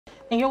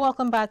And you're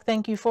welcome back.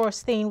 Thank you for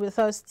staying with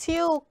us.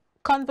 Still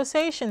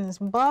conversations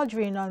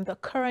bordering on the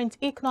current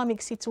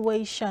economic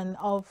situation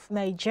of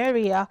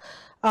Nigeria.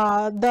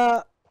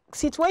 The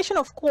situation,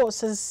 of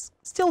course, is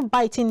still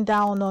biting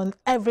down on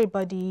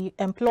everybody,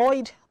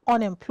 employed,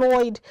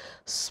 unemployed,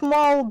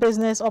 small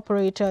business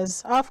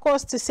operators, of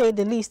course, to say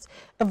the least,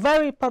 a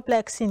very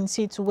perplexing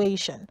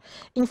situation.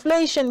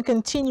 Inflation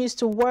continues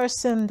to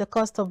worsen the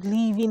cost of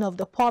living of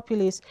the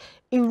populace,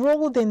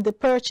 eroding the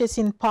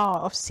purchasing power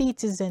of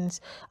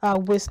citizens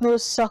with no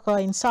succor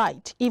in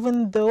sight,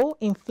 even though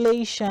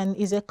inflation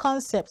is a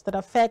concept that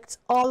affects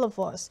all of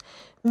us.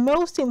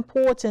 Most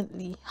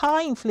importantly,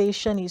 high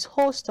inflation is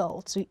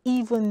hostile to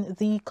even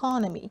the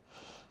economy.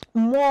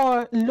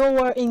 More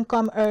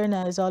lower-income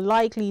earners are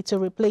likely to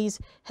replace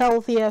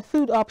healthier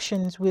food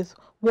options with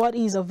what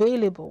is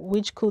available,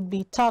 which could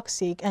be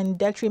toxic and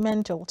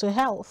detrimental to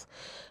health.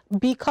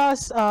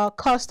 Because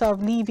cost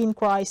of living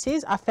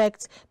crisis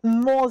affects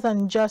more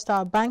than just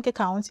our bank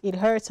accounts, it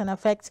hurts and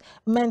affects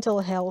mental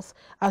health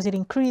as it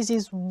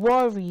increases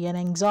worry and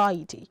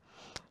anxiety.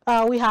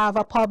 We have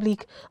a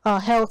public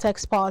health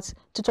expert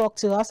to talk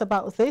to us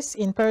about this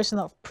in person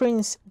of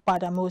Prince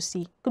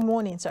Badamosi. Good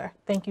morning, sir.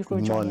 Thank you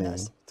for joining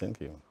us. Thank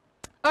you.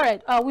 All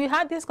right, we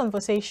had this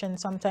conversation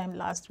sometime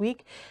last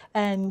week,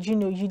 and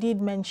you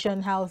did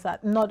mention how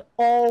that not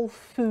all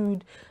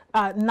food,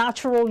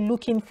 natural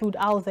looking food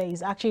out there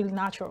is actually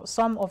natural.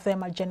 Some of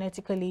them are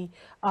genetically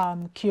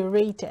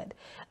curated.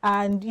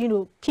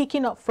 And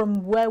kicking up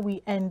from where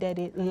we ended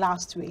it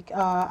last week,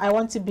 I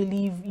want to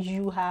believe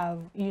you have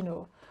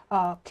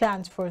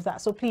plans for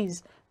that. So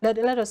please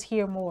let us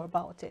hear more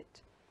about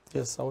it.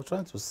 Yes, I was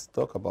trying to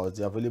talk about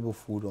the available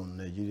food on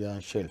Nigerian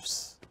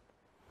shelves.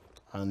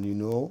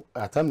 And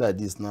at a time like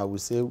this now, we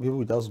say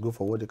people just go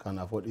for what they can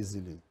afford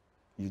easily.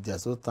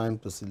 There's no time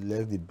to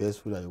select the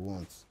best food that you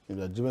want.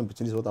 You're driven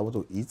between this is what I want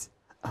to eat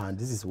and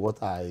this is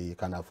what I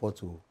can afford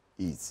to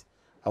eat.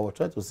 I will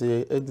try to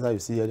say anytime you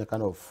see any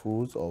kind of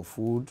fruit or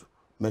food,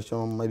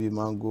 mention maybe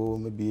mango,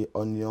 maybe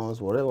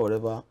onions,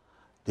 whatever,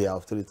 they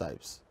have 3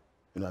 types.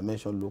 I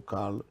mentioned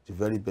local, the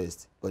very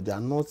best, but they are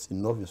not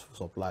enough in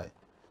supply.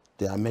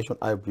 They are mentioned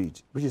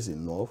hybrid, which is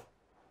enough,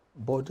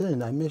 but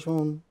then I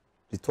mentioned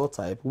the 3rd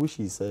type, which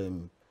is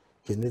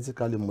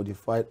genetically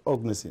modified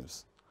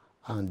organisms,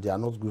 and they are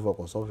not good for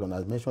consumption.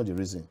 I mentioned the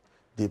reason.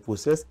 They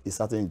possess a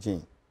certain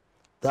gene.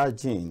 That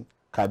gene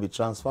can be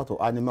transferred to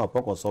animal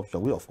upon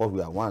consumption. We, of course,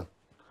 we are one.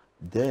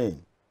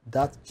 Then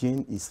that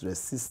gene is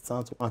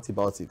resistant to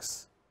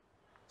antibiotics.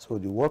 So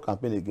the world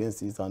campaign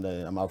against it, and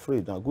I'm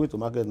afraid now going to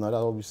market now,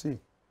 that's what we see.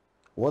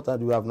 What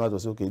do we have now to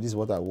say, okay, this is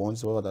what I want, this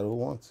is what I don't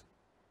want.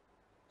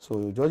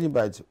 So judging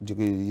by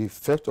the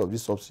effect of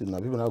this subsidy, now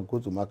people now go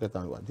to market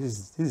and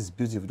this is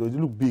beautiful. It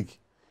look big,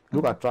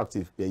 look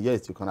attractive, but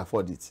yes, you can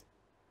afford it.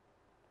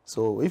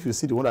 So if you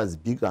see the one that is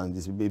big and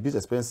is a bit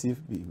expensive,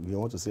 we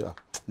want to say,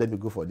 let me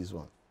go for this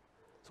one.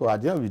 So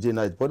at the end of the day,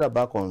 now it's brought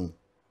back on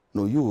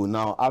you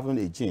now having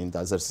a gene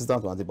that's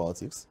resistant to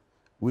antibiotics,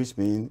 which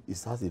means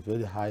it has a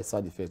very high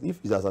side effect.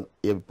 If it has an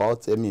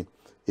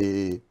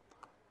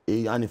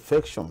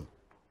infection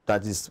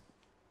that is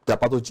the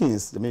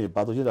pathogens, the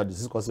pathogen that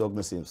disease-causing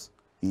organisms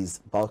is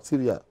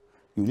bacteria,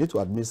 you need to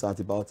administer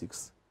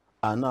antibiotics.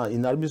 And now,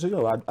 in administration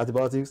of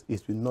antibiotics,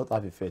 it will not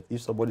have effect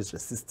if somebody is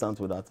resistant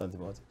to that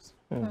antibiotics.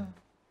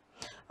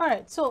 All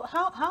right. So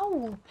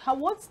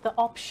what's the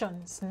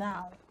options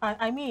now?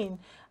 I mean,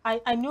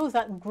 I know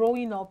that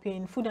growing up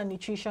in food and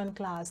nutrition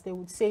class, they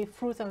would say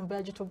fruits and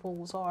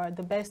vegetables are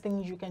the best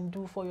things you can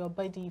do for your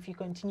body if you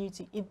continue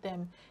to eat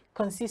them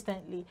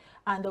consistently.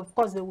 And of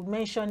course, they would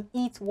mention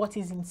eat what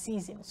is in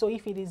season. So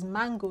if it is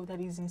mango that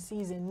is in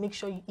season, make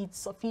sure you eat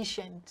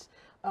sufficient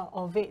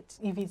of it.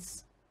 If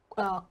it's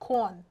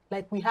corn,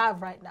 like we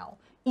have right now,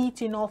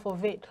 eat enough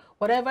of it.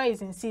 Whatever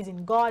is in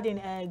season, garden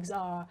eggs,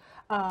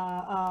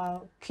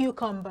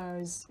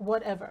 cucumbers,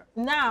 whatever.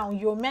 Now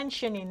you're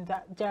mentioning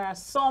that there are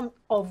some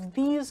of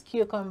these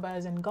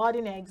cucumbers and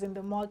garden eggs in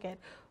the market,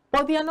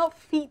 but they are not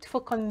fit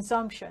for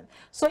consumption.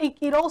 So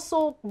it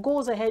also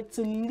goes ahead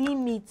to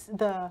limit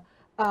the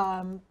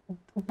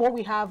what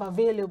we have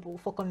available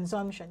for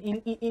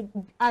consumption.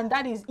 And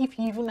that is if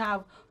you even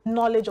have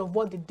knowledge of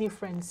what the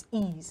difference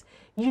is.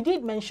 You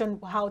did mention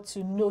how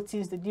to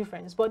notice the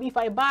difference, but if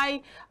I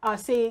buy,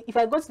 say, if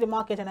I go to the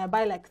market and I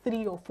buy like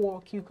 3 or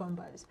 4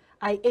 cucumbers,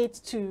 I ate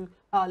 2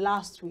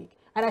 last week,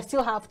 and I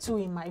still have 2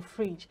 in my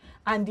fridge,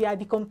 and they are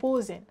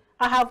decomposing.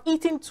 I have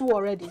eaten 2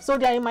 already, so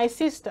they are in my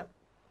system.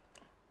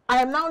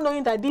 I am now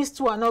knowing that these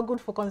 2 are not good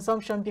for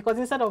consumption because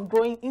instead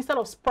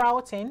of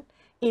sprouting,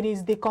 it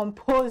is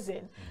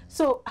decomposing.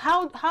 So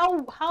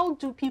how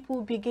do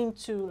people begin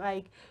to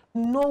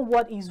know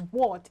what is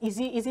what? Is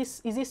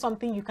it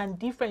something you can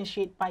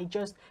differentiate by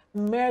just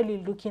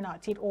merely looking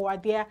at it, or are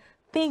there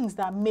things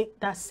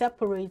that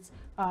separate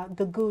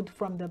the good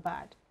from the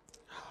bad?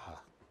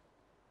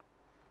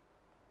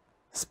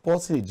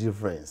 Spotting the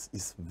difference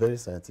is very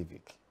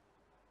scientific.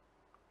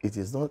 It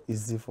is not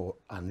easy for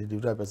an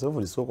individual person,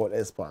 for the so-called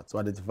expert, to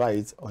identify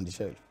it on the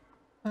shelf.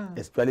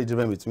 Especially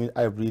difference between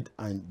hybrid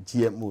and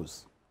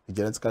GMOs. the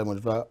genetically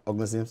modified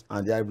organisms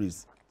and the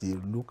hybrids, they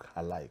look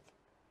alike.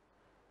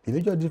 The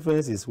major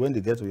difference is when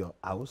they get to your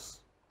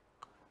house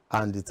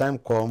and the time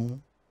comes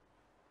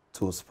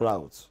to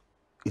sprout,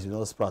 it will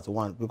not sprout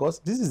one. Because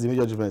this is the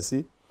major difference.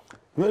 See,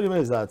 the major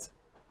difference is that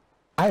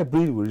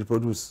hybrid will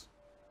reproduce,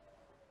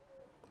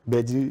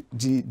 but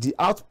the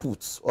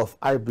output of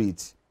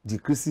hybrid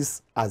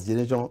decreases as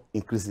generation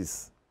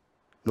increases.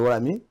 Know what I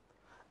mean?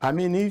 I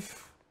mean,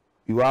 if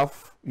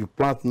you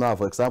plant now,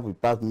 for example, you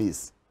plant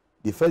maize,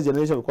 the first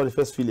generation we call the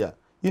first filial.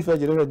 If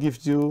first generation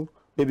gives you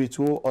maybe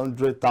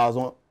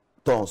 200,000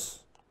 tons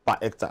per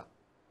hectare,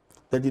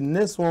 then the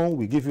next one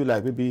will give you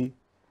like maybe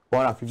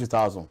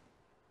 150,000.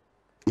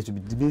 It will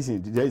be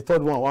diminishing. The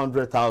third one,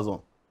 100,000.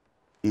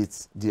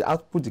 The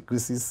output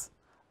decreases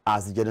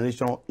as the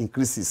generation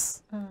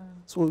increases.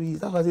 So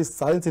that's why it's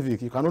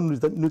scientific. You cannot know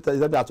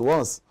that at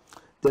once.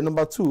 The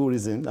number two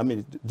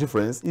reason,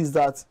 difference is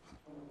that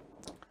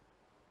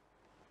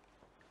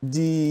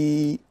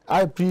the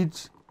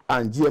hybrid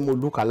and GMO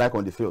look alike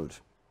on the field.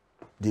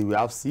 They will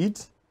have seed,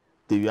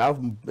 they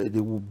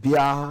will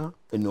bear,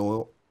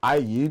 high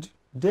yield.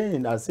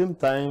 Then at the same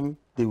time,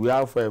 they will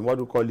have what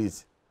do you call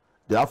it?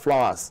 They have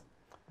flowers.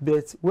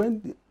 But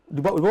when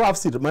they don't have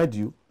seed, mind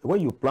you,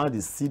 when you plant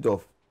the seed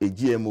of a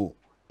GMO,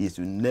 it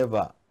will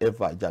never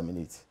ever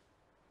germinate.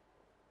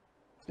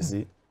 You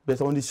see?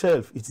 But on the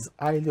shelf, it is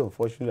highly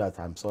unfortunate that,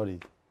 I'm sorry,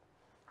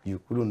 you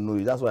couldn't know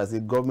it. That's why I say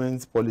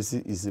government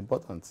policy is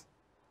important.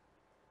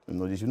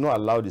 They should not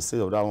allow the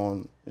sale of that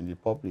one in the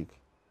public.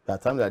 At a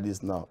time like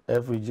this now,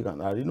 every G can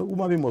add.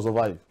 Human being must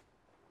survive.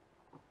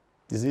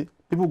 You see,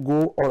 people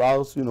go all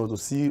out, to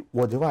see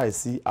whatever I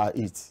see, I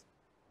eat.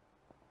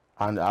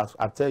 And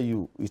I tell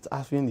you, it's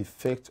having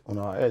effect on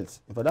our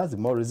health. In fact, that's the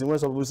more reason when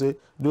some people say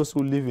those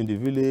who live in the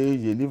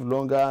village, they live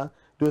longer,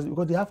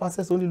 because they have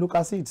access to only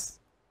local seeds.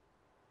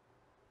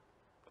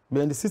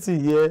 But in the city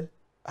here,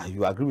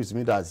 you agree with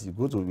me that you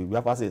go to, we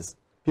have access.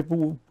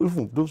 People,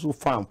 even those who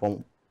farm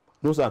from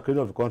those are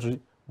creating of the country,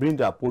 bring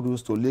their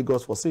produce to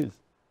Lagos for sale.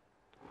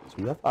 So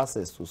we have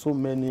access to so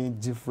many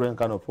different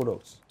kind of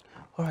products.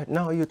 All right,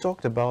 now you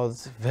talked about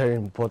very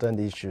important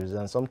issues,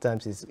 and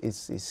sometimes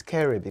it's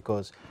scary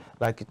because,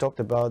 like you talked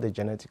about the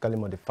genetically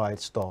modified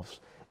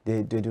stuffs,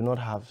 they do not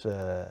have,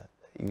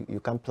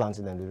 you can't plant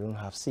them, they don't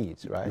have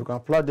seeds, right? You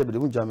can plant them, but they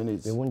won't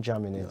germinate. They won't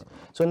germinate. Yeah.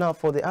 So now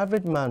for the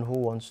average man who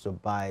wants to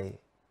buy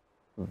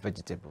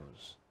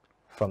vegetables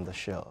from the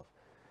shelf,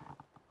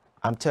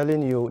 I'm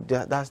telling you,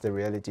 that's the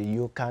reality.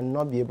 You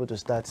cannot be able to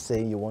start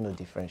saying you want to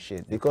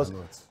differentiate because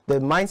the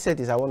mindset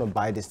is, I want to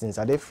buy these things.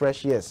 Are they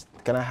fresh? Yes.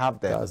 Can I have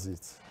them? That's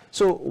it.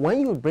 So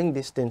when you bring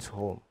these things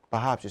home,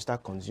 perhaps you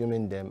start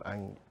consuming them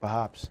and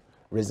perhaps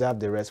reserve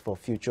the rest for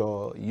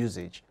future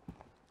usage.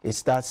 It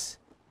starts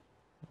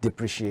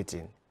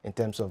depreciating in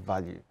terms of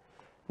value.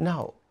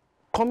 Now,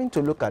 coming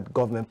to look at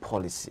government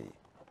policy,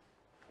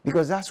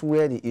 because that's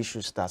where the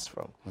issue starts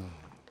from.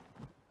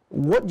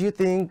 What do you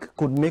think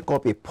could make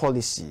up a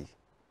policy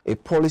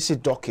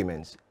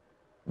document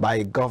by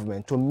a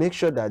government to make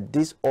sure that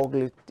this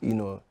ugly,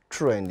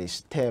 trend is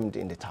stemmed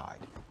in the tide?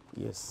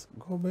 Yes,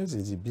 government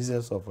is the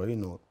business of, when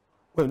you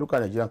look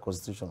at the Nigerian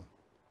Constitution,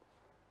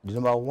 the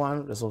number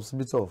one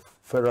responsibility of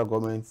federal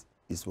government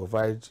is to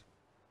provide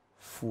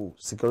food,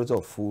 security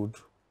of food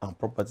and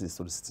properties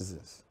to the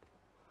citizens.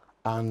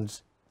 And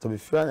to be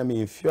fair,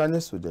 in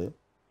fairness to them,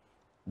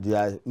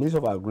 the Ministry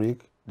of Agri,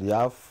 they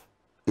have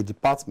a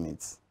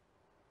department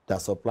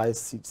that supplies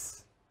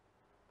seeds.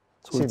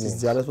 So it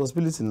is their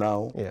responsibility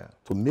now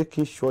to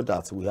making sure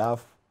that we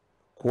have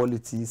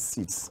quality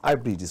seeds.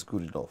 Hybrid is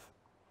good enough.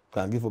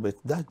 Can give up, but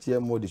that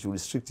GMO, they should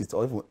restrict it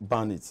or even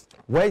ban it.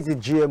 Where is the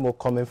GMO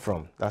coming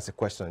from? That's the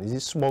question. Is it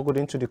smuggled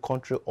into the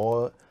country,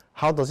 or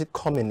how does it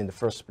come in the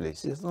first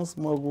place? It's not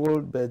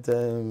smuggled, but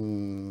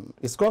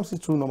it comes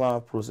through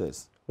normal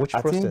process. Which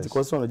process? I think the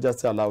Constitution just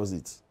still allows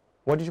it.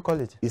 What did you call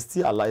it? It's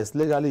still allowed. It's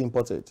legally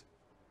imported.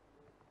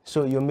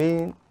 So you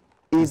mean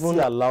even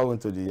allowed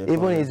into the economy.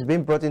 Even it's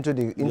being brought into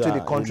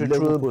the country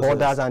through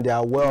borders, and they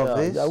are aware of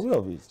this? They are aware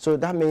of it. So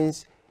that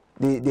means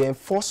the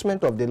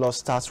enforcement of the law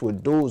starts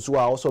with those who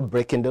are also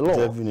breaking the law.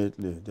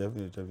 Definitely.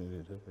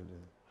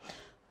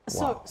 So,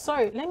 wow.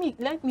 Sorry,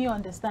 let me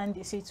understand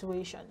the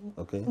situation.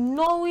 Okay.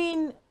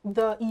 Knowing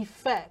the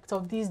effect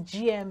of these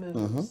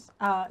GMOs,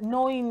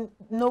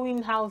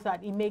 knowing how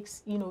that it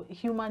makes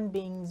human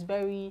beings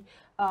very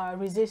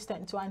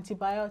resistant to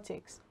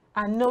antibiotics,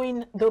 and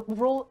knowing the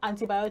role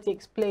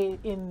antibiotics play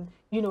in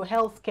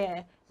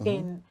healthcare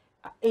in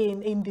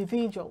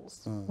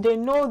individuals, they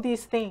know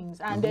these things,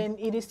 and then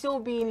it is still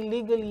being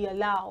legally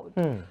allowed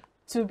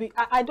to be.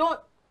 I don't.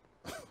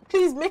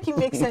 Please make it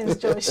make sense,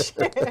 Josh.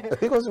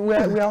 Because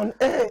we're on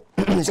air.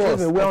 Excuse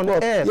me, we're on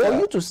air. For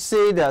you to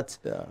say that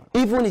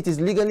even it is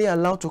legally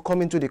allowed to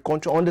come into the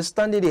country,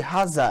 understanding the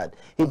hazard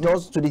it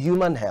does to the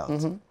human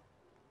health.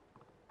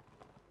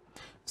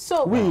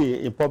 So we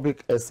in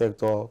public health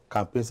sector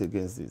campaigns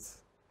against this.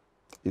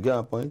 You get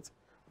my point?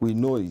 We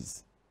know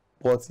it.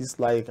 But it's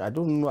like, I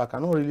don't know, I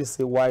cannot really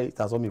say why it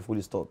has not been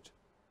fully stopped.